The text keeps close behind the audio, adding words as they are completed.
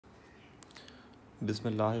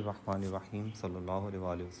Bismillahirrahmanirrahim. Sallallahu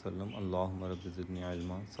alaihi wasallam. Allahumma rabbi zidni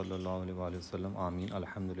ilma. Sallallahu alaihi wasallam. Ameen.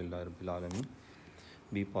 Alhamdulillah rabbil alameen.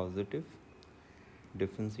 Be positive.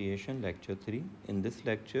 Differentiation lecture 3. In this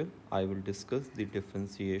lecture, I will discuss the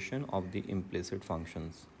differentiation of the implicit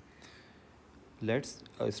functions. Let's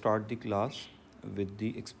start the class with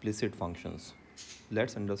the explicit functions.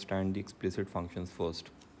 Let's understand the explicit functions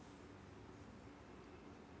first.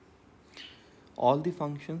 All the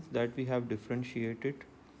functions that we have differentiated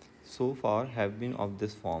so far have been of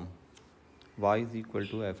this form. Y is equal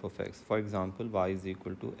to f of x. For example, y is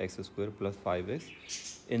equal to x square plus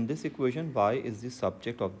 5x. In this equation, y is the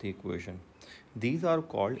subject of the equation. These are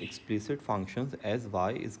called explicit functions as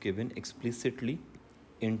y is given explicitly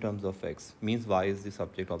in terms of x, means y is the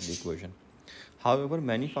subject of the equation. However,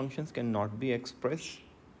 many functions cannot be expressed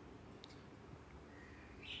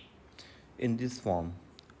in this form.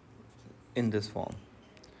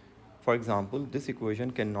 For example, this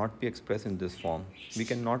equation cannot be expressed in this form. We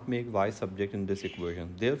cannot make y subject in this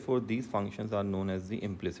equation. Therefore, these functions are known as the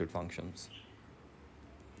implicit functions.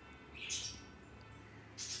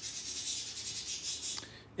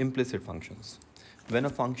 Implicit functions. When a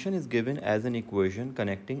function is given as an equation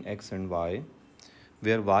connecting x and y,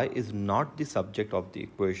 where y is not the subject of the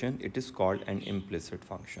equation, it is called an implicit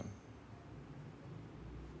function.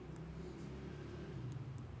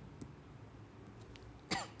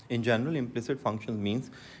 In general, implicit functions means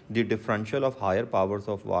the differential of higher powers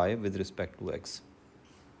of y with respect to x.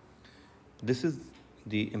 This is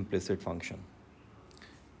the implicit function.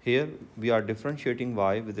 Here we are differentiating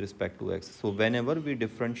y with respect to x. So whenever we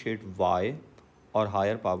differentiate y or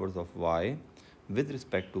higher powers of y with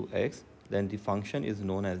respect to x, then the function is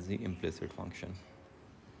known as the implicit function.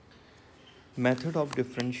 Method of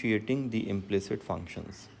differentiating the implicit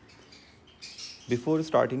functions. Before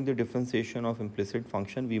starting the differentiation of implicit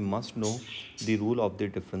function, we must know the rule of the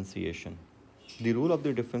differentiation. The rule of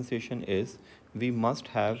the differentiation is we must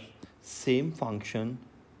have same function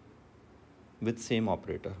with same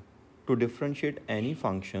operator. To differentiate any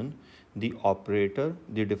function, the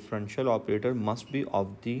differential operator must be of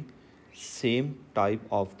the same type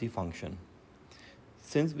of the function.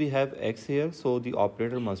 Since we have x here, so the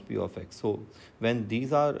operator must be of x. So when these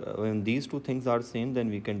two things are same, then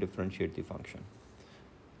we can differentiate the function.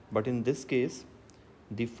 But in this case,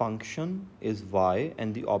 the function is y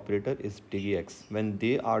and the operator is dx. When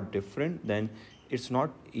they are different, then it's not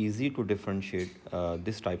easy to differentiate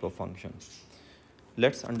this type of function.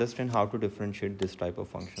 Let's understand how to differentiate this type of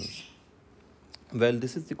functions. Well,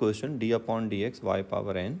 this is the question, d upon dx y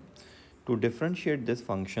power n. To differentiate this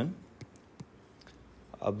function,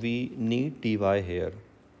 we need dy here,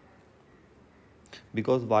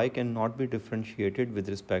 because y cannot be differentiated with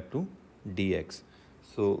respect to dx.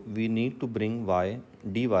 So we need to bring dy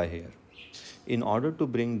here. In order to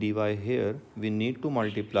bring dy here, we need to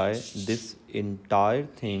multiply this entire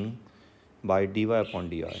thing by dy upon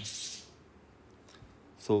dy.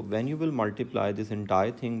 So when you will multiply this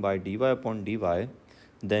entire thing by dy upon dy,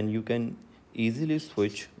 then you can easily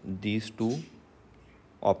switch these two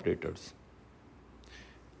operators.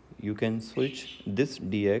 You can switch this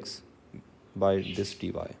dx by this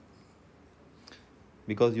dy,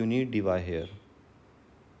 because you need dy here.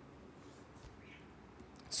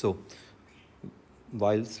 So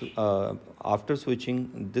after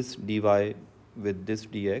switching this dy with this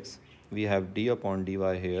dx, we have d upon dy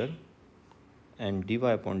here and dy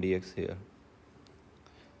upon dx here.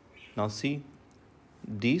 Now see,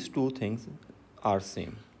 these two things are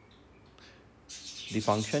same. The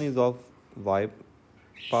function is of y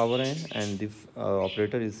power n and the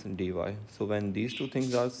operator is dy. So when these two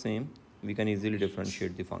things are same, we can easily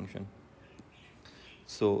differentiate the function.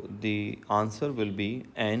 So the answer will be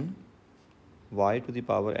n y to the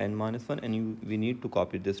power n minus 1, and we need to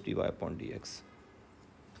copy this dy upon dx.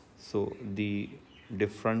 So the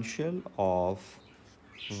differential of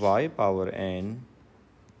y power n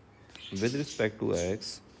with respect to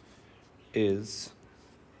x is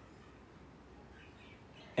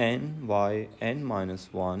n minus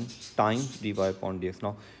 1 times dy upon dx.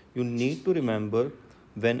 Now you need to remember,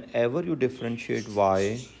 whenever you differentiate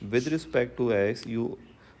y with respect to x, you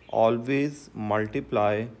always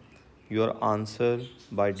multiply your answer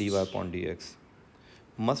by dy upon dx.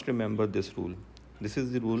 Must remember this rule. This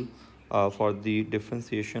is the rule for the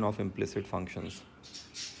differentiation of implicit functions.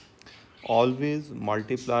 Always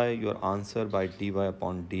multiply your answer by dy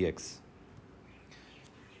upon dx.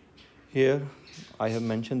 Here I have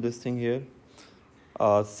mentioned this thing here.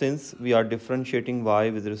 Since we are differentiating y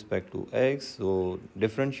with respect to x, so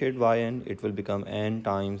differentiate yn, it will become n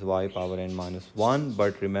times y power n minus 1.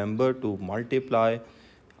 But remember to multiply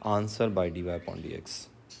answer by dy upon dx.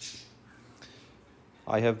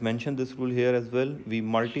 I have mentioned this rule here as well.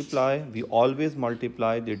 We always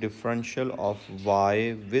multiply the differential of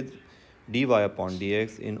y with dy upon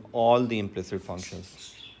dx in all the implicit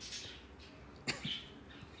functions.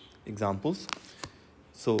 Examples.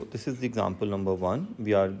 So this is the example number 1.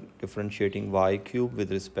 We are differentiating y cube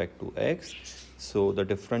with respect to x. So the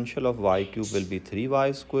differential of y cube will be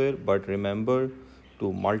 3y square, but remember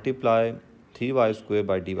to multiply 3y square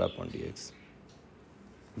by dy upon dx,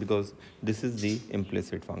 because this is the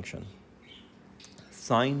implicit function.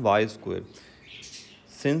 Sine y square.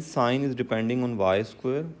 Since sine is depending on y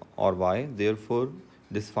square or y, therefore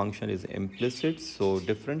this function is implicit. So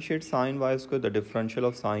differentiate sine y square. The differential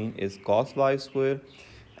of sine is cos y square,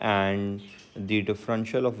 and the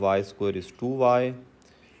differential of y square is 2y.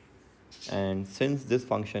 And since this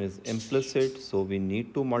function is implicit, so we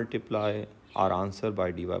need to multiply our answer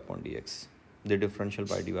by dy upon dx, the differential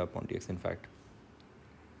by dy upon dx, in fact.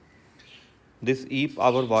 This e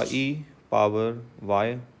power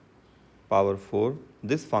y power 4,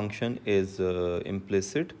 this function is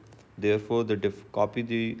implicit. Therefore,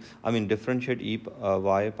 differentiate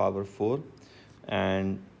y power 4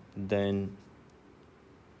 and then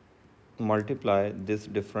multiply this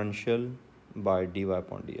differential by dy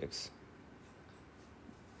upon dx.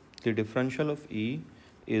 The differential of e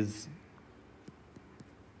is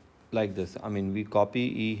like this. We copy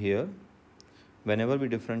e here. Whenever we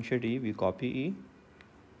differentiate e, we copy e,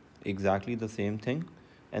 exactly the same thing,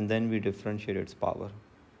 and then we differentiate its power.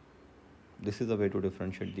 This is a way to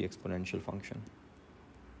differentiate the exponential function.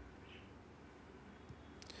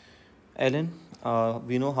 ln,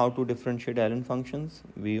 we know how to differentiate ln functions.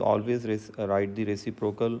 We always write the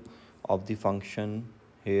reciprocal of the function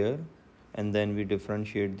here, and then we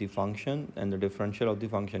differentiate the function, and the differential of the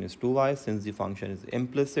function is 2y. Since the function is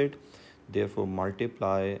implicit, therefore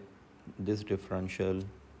multiply this differential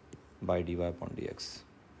by dy upon dx.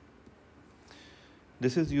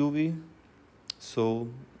 This is uv. So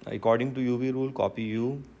according to uv rule, copy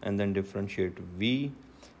u and then differentiate v,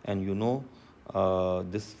 and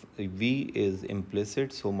this v is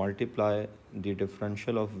implicit, so multiply the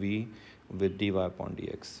differential of v with dy upon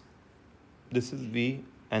dx. This is v,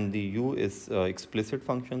 and the u is explicit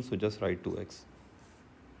function, so just write 2x.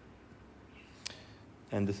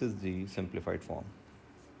 And this is the simplified form.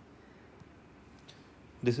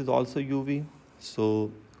 This is also uv,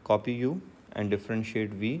 so copy u and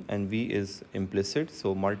differentiate v, and v is implicit,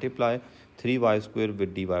 so multiply 3y square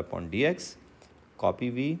with dy upon dx. Copy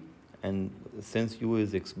v, and since u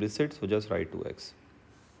is explicit, so just write 2x.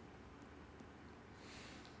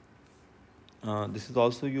 This is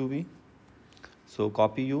also uv, so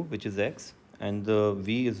copy u, which is x, and the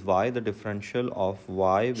v is y. The differential of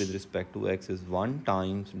y with respect to x is 1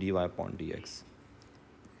 times dy upon dx.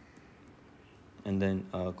 And then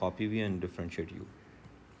copy v and differentiate u.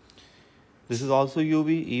 This is also uv,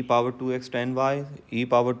 e power 2x tan y. E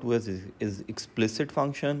power 2x is explicit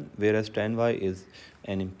function, whereas tan y is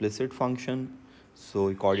an implicit function. So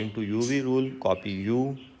according to uv rule, copy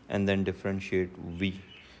u and then differentiate v.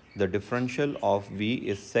 The differential of v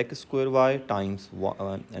is sec square y times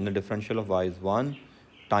 1, and the differential of y is 1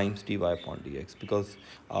 times dy upon dx, because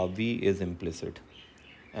v is implicit.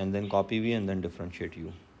 And then copy v and then differentiate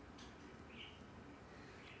u.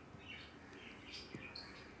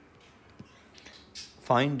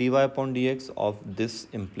 Find dy upon dx of this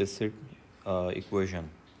implicit equation.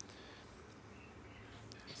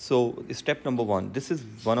 So step number 1, this is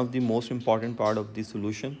one of the most important part of the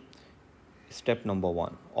solution. Step number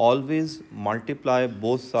 1, always multiply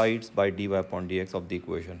both sides by dy upon dx of the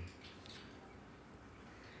equation,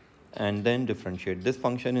 and then differentiate. This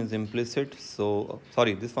function is implicit, so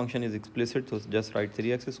this function is explicit, so just write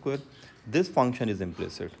 3x square. This function is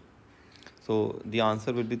implicit, so the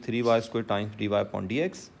answer will be 3y square times dy upon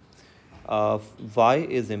dx. Y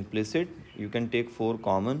is implicit. You can take 4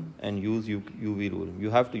 common and use uv rule. You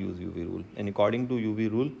have to use uv rule, and according to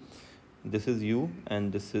uv rule, this is u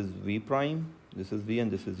and this is v prime, this is v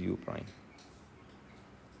and this is u prime.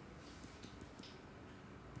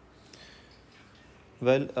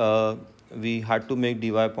 Well, we had to make dy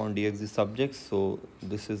upon dx the subject, so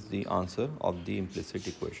this is the answer of the implicit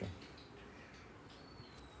equation.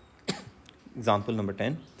 Example number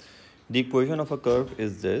 10. The equation of a curve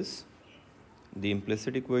is this. The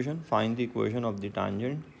implicit equation, find the equation of the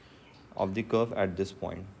tangent of the curve at this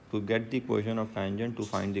point. To get the equation of tangent, to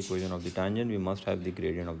find the equation of the tangent, we must have the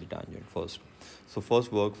gradient of the tangent first. So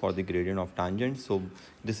first work for the gradient of tangent. So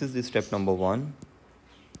this is the step number 1.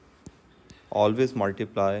 Always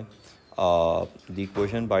multiply the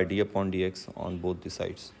equation by d upon dx on both the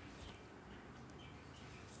sides.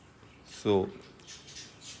 So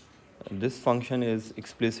this function is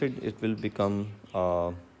explicit. It will become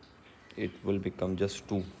just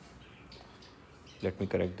 2. Let me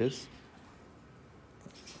correct this.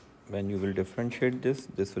 When you will differentiate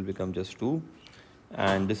this will become just 2,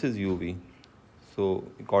 and this is uv. So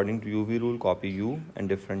according to uv rule, copy u and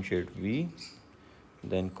differentiate v,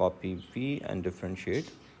 then copy v and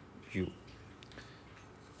differentiate u.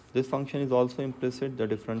 This function is also implicit. The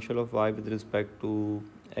differential of y with respect to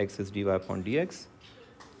x is dy upon dx.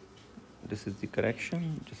 This is the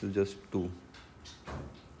correction. This is just 2.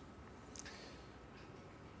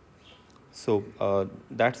 So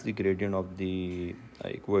that's the gradient of the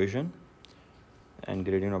equation and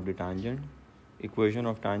gradient of the tangent. Equation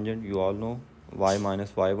of tangent, you all know, y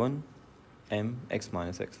minus y1 m x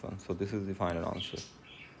minus x1. So this is the final answer.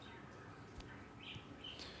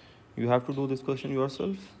 You have to do this question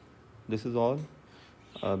yourself. This is all.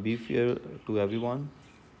 Be fair to everyone,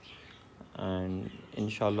 and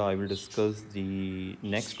inshallah I will discuss the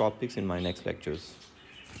next topics in my next lectures.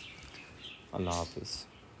 Allah Hafiz.